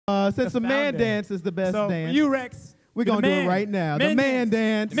Since the man dance is the best dance, you Rex, we're gonna do it right now. The man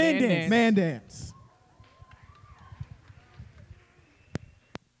dance. Man dance.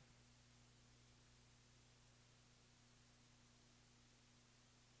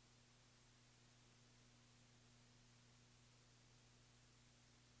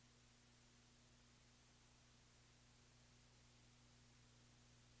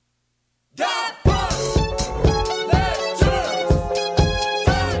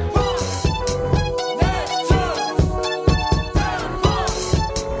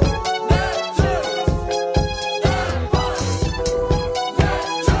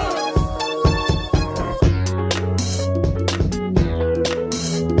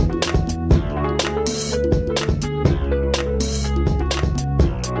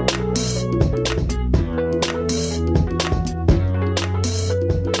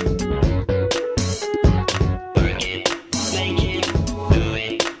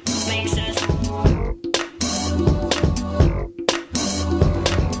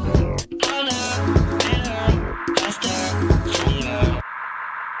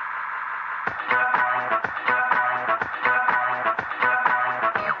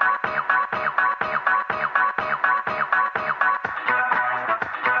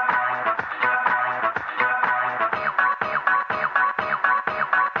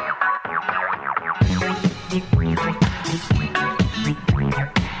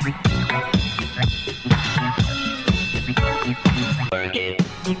 Work it,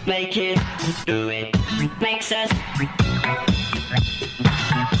 make it, do it, makes us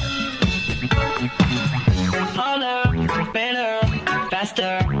harder, better,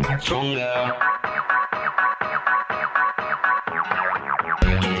 faster, stronger.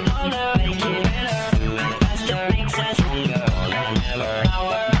 Work it harder, make it better, do it faster, makes us stronger than ever.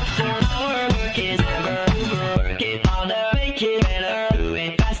 Hour after hour, work is never over. Work it harder, make it better, do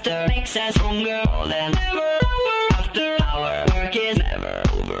it faster, makes us stronger than ever. Work is never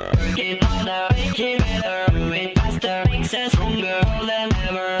over. Work it harder, make it better, do it faster, makes us stronger than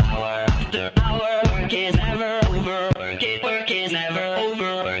ever. Hour after hour, work is never over. Work is never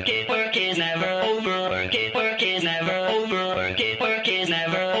over. Work is never over. Work is never over. Work is never over. Work is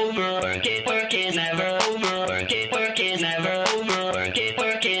never over. Work is never over.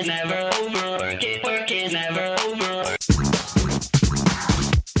 Work is never over. Work is never over.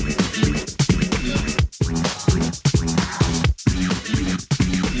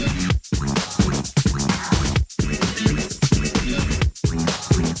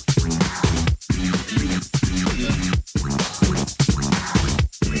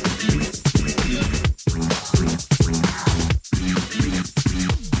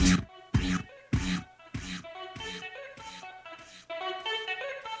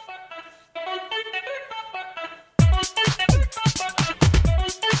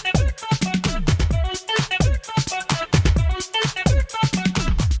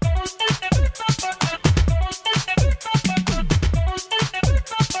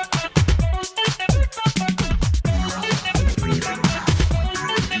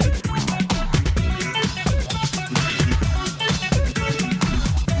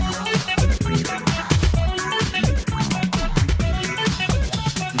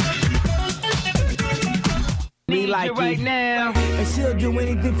 Like right now, and she'll do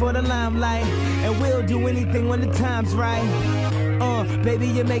anything for the limelight, and we'll do anything when the time's right. Baby,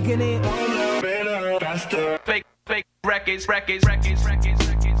 you're making it better, faster. Fake records.